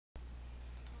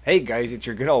Hey guys, it's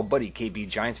your good old buddy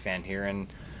KBGiantsfan here, and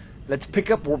let's pick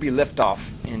up where we left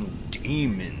off in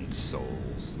Demon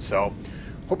Souls. So,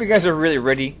 hope you guys are really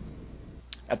ready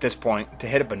at this point to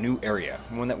hit up a new area,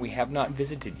 one that we have not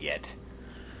visited yet.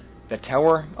 The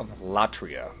Tower of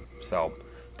Latria. So,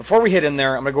 before we hit in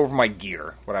there, I'm going to go over my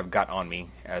gear, what I've got on me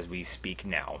as we speak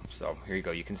now. So, here you go,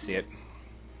 you can see it.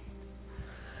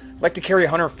 I like to carry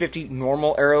 150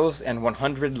 normal arrows and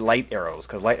 100 light arrows,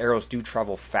 because light arrows do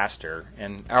travel faster.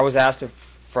 And I was asked if,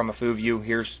 from a few of you,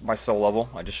 here's my soul level.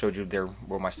 I just showed you there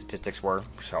where my statistics were.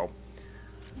 So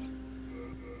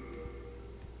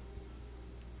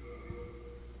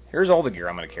here's all the gear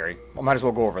I'm going to carry. I might as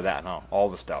well go over that, huh? All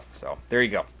the stuff. So there you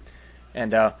go.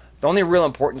 And the only real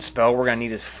important spell we're going to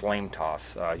need is Flame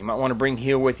Toss. You might want to bring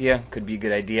Heal with you. Could be a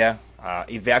good idea.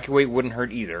 Evacuate wouldn't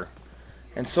hurt either.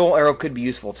 And Soul Arrow could be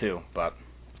useful too, but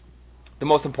the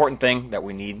most important thing that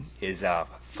we need is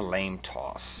Flame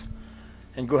Toss.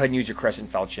 And go ahead and use your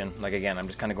Crescent Falchion. Like again, I'm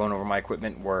just kind of going over my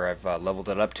equipment where I've leveled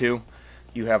it up to.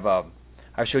 You have,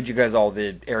 I've showed you guys all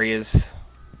the areas,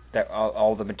 that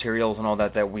all the materials and all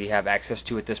that we have access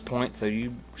to at this point. So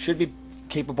you should be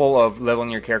capable of leveling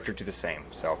your character to the same.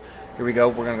 So here we go.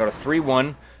 We're going to go to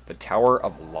 3-1, the Tower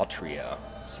of Latria.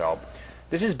 So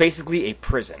this is basically a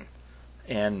prison.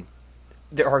 And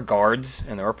there are guards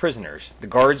and there are prisoners. The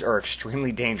guards are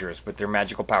extremely dangerous with their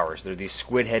magical powers. They're these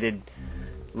squid-headed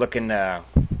looking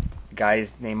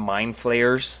guys named Mind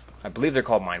Flayers. I believe they're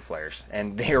called Mind Flayers.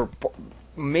 And they are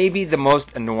maybe the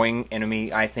most annoying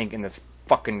enemy, I think, in this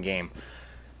fucking game.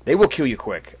 They will kill you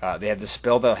quick. They have this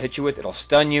spell they'll hit you with. It'll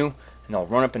stun you, and they'll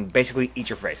run up and basically eat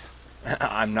your face.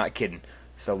 I'm not kidding.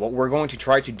 So what we're going to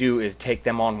try to do is take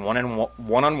them on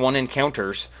one-on-one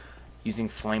encounters using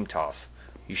Flame Toss.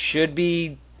 You should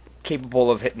be capable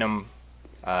of hitting them.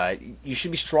 You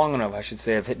should be strong enough, I should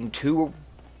say, of hitting 2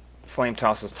 Flame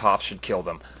Tosses tops should kill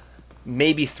them.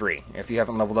 Maybe 3 if you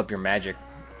haven't leveled up your magic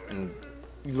and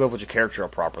you leveled your character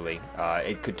up properly.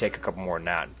 It could take a couple more than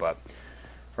that, but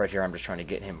right here I'm just trying to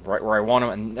get him right where I want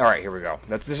him. And all right, here we go.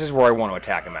 This is where I want to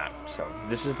attack him at. So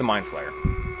this is the Mind Flayer.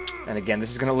 And again,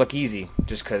 this is going to look easy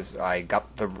just because I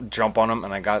got the jump on him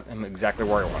and I got him exactly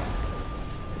where I want him.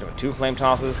 Doing 2 Flame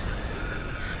Tosses.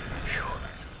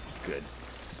 Good.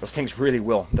 Those things really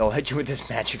will. They'll hit you with this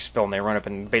magic spell and they run up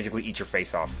and basically eat your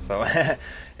face off. So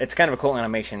it's kind of a cool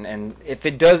animation. And if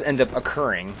it does end up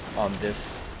occurring on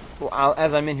this, well,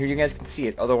 as I'm in here, you guys can see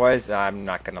it. Otherwise, I'm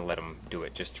not going to let them do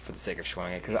it just for the sake of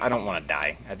showing it because I don't want to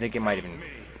die. I think it might even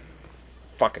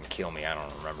fucking kill me. I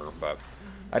don't remember. But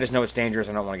I just know it's dangerous.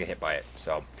 I don't want to get hit by it.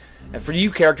 So, and for you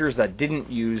characters that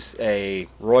didn't use a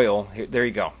royal, there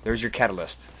you go. There's your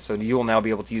catalyst. So you will now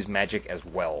be able to use magic as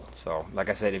well. So, like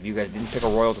I said, if you guys didn't pick a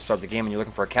royal to start the game and you're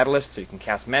looking for a catalyst so you can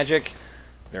cast magic,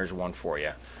 there's one for you.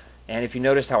 And if you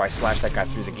noticed how I slashed that guy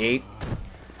through the gate,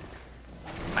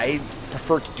 I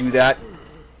prefer to do that.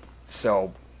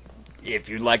 So if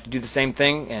you'd like to do the same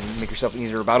thing and make yourself an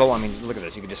easier battle, I mean, look at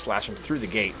this. You can just slash them through the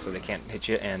gate so they can't hit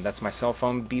you. And that's my cell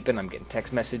phone beeping. I'm getting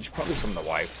text message, probably from the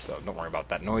wife, so don't worry about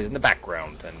that noise in the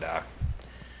background. And got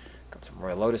some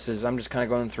Royal Lotuses. I'm just kind of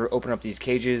going through, open up these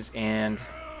cages, and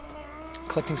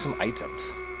collecting some items.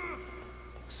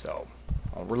 So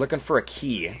we're looking for a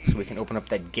key so we can open up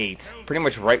that gate, pretty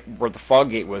much right where the fog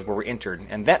gate was, where we entered.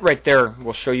 And that right there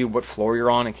will show you what floor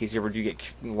you're on in case you ever do get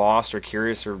lost or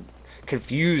curious or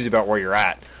confused about where you're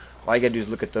at. All you gotta do is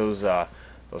look at those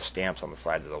stamps on the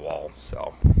sides of the wall.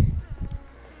 So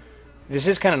this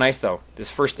is kind of nice though,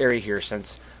 this first area here,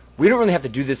 since we don't really have to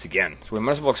do this again, so we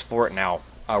might as well explore it now.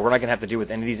 We're not gonna have to deal with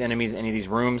any of these enemies, any of these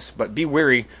rooms, but be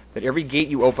wary that every gate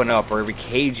you open up or every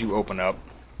cage you open up,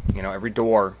 you know, every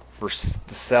door for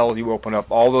the cell you open up,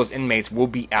 all those inmates will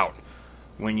be out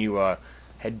when you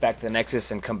head back to the Nexus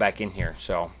and come back in here.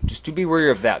 So just do be wary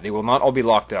of that. They will not all be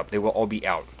locked up. They will all be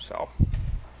out. So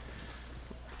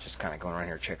just kind of going around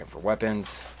here checking for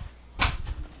weapons,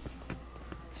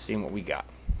 seeing what we got.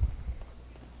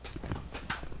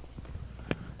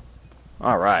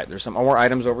 Alright, there's some more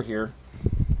items over here.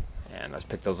 And let's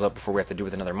pick those up before we have to do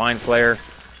with another Mind Flayer.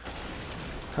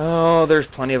 Oh, there's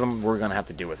plenty of them we're going to have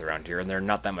to deal with around here, and they're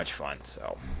not that much fun.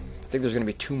 So I think there's going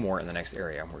to be 2 more in the next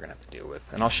area we're going to have to deal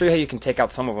with. And I'll show you how you can take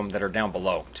out some of them that are down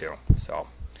below, too. So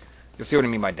you'll see what I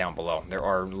mean by down below. There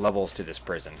are levels to this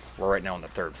prison. We're right now on the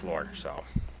 3rd floor, so.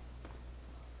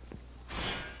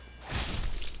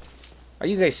 Are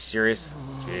you guys serious?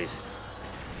 Jeez.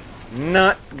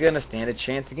 Not going to stand a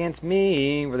chance against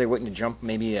me. Were they waiting to jump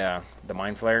maybe the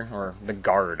Mind Flayer? Or the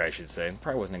guard, I should say.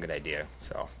 Probably wasn't a good idea,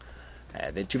 so.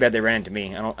 Too bad they ran into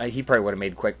me. He probably would have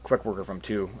made quick work of them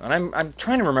too. And I'm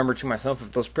trying to remember to myself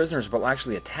if those prisoners will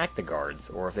actually attack the guards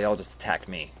or if they all just attacked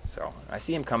me. So I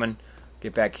see him coming.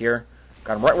 Get back here.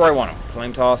 Got him right where I want him.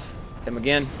 Flame toss. Hit him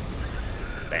again.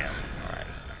 Bam. All right.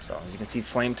 So as you can see,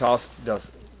 flame toss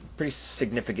does pretty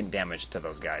significant damage to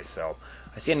those guys. So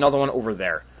I see another one over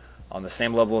there on the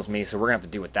same level as me. So we're gonna have to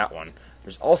deal with that one.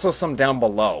 There's also some down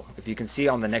below. If you can see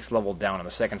on the next level down on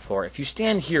the second floor. If you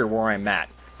stand here where I'm at,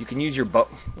 you can use your bow.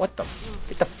 What the?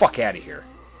 Get the fuck out of here.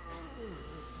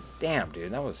 Damn,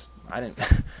 dude. That was... I didn't...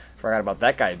 forgot about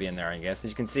that guy being there, I guess.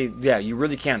 As you can see, yeah, you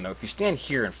really can, though. If you stand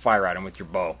here and fire at him with your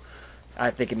bow,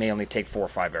 I think it may only take 4 or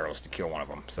 5 arrows to kill one of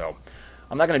them. So,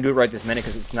 I'm not going to do it right this minute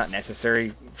because it's not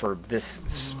necessary for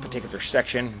this particular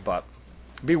section, but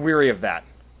be wary of that.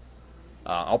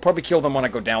 I'll probably kill them when I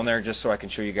go down there just so I can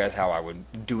show you guys how I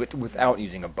would do it without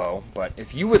using a bow. But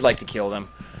if you would like to kill them,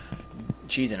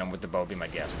 cheesing him with the bow, be my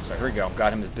guest. So here we go.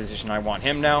 Got him in the position I want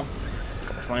him now. A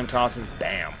couple flame tosses.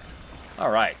 Bam.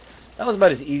 Alright. That was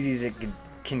about as easy as it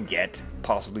can get,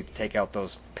 possibly, to take out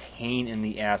those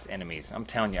pain-in-the-ass enemies. I'm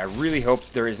telling you, I really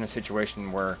hope there isn't a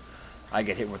situation where I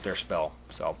get hit with their spell.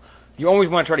 So, you always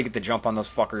want to try to get the jump on those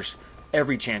fuckers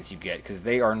every chance you get, because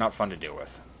they are not fun to deal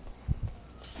with.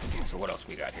 So what else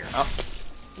we got here? Oh,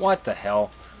 what the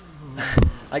hell?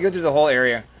 I go through the whole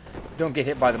area, don't get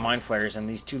hit by the mind flayers, and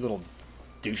these two little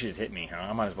douches hit me, huh?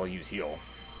 I might as well use heal.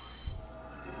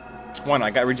 One,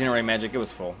 I got regenerate magic. It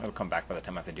was full. It'll come back by the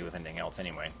time I have to do with anything else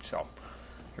anyway. So,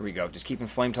 here we go. Just keeping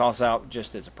flame toss out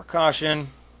just as a precaution.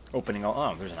 Opening all...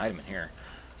 Oh, there's an item in here.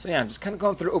 So yeah, I'm just kind of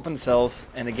going through open cells.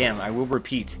 And again, I will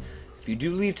repeat, if you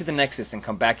do leave to the Nexus and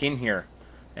come back in here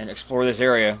and explore this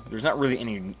area, there's not really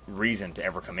any reason to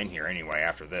ever come in here anyway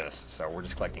after this. So we're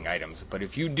just collecting items. But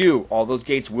if you do, all those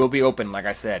gates will be open, like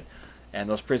I said. And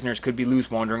those prisoners could be loose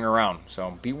wandering around.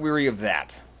 So be wary of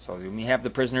that. So we have the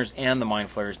prisoners and the mind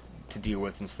flayers to deal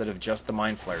with instead of just the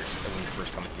mind flayers when you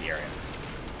first come into the area.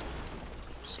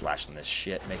 Slashing this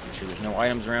shit, making sure there's no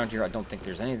items around here. I don't think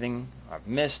there's anything I've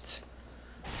missed.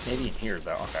 Maybe in here,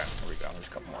 though. Okay, here we go. There's a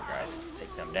couple more guys.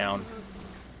 Take them down.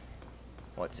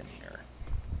 What's in here?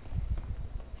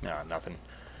 No, nothing.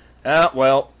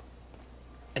 Well,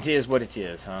 it is what it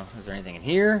is, huh? Is there anything in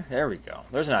here? There we go.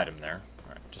 There's an item there.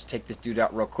 Alright, just take this dude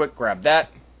out real quick. Grab that.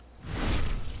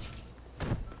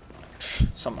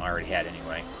 Something I already had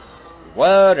anyway.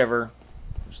 Whatever.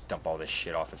 Just dump all this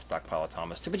shit off and stockpile of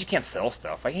Thomas. Too bad you can't sell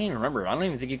stuff. I can't even remember. I don't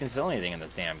even think you can sell anything in this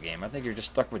damn game. I think you're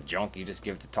just stuck with junk. You just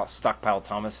give it to stockpile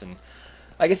Thomas. And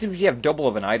I guess if you have double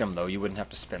of an item, though, you wouldn't have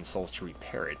to spend souls to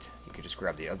repair it. You could just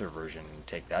grab the other version and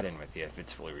take that in with you if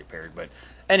it's fully repaired. But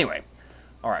anyway.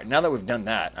 Alright, now that we've done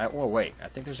that. Well, wait. I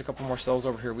think there's a couple more cells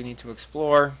over here we need to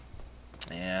explore.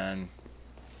 And...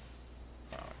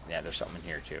 yeah, there's something in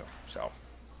here, too. So...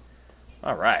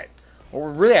 Alright. What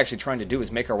we're really actually trying to do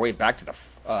is make our way back to the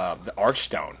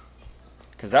Archstone.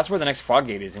 Because that's where the next fog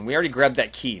gate is, and we already grabbed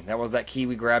that key. That was that key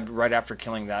we grabbed right after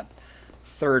killing that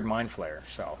third mind flayer.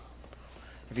 So,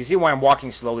 if you see why I'm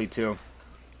walking slowly too,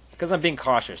 it's because I'm being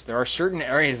cautious. There are certain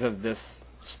areas of this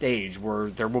stage where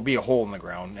there will be a hole in the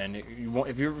ground, and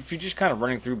if you're just kind of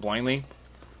running through blindly,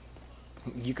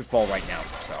 you could fall right down.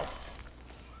 So,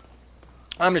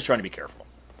 I'm just trying to be careful.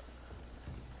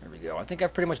 There we go. I think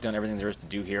I've pretty much done everything there is to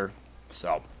do here.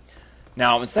 So,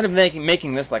 now, instead of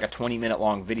making this like a 20-minute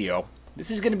long video, this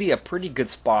is going to be a pretty good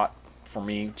spot for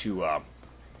me to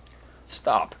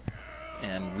stop.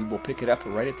 And we will pick it up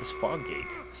right at this fog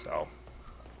gate. So,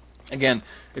 again,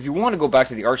 if you want to go back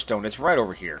to the Archstone, it's right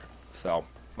over here. So,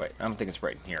 wait, I don't think it's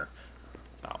right in here.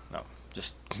 No,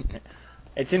 just...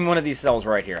 it's in one of these cells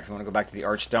right here, if you want to go back to the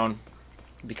Archstone.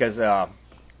 Because,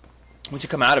 once you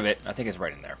come out of it, I think it's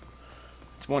right in there.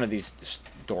 It's one of these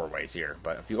doorways here.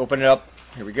 But if you open it up,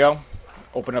 here we go.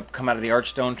 Open up, come out of the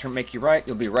Archstone, make you right.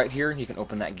 You'll be right here. You can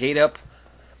open that gate up.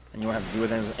 And you won't have to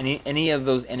deal with any of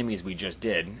those enemies we just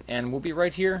did. And we'll be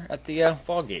right here at the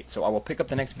fog gate. So I will pick up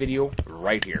the next video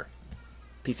right here.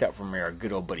 Peace out from your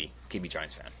good old buddy,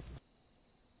 KBGiantsfan.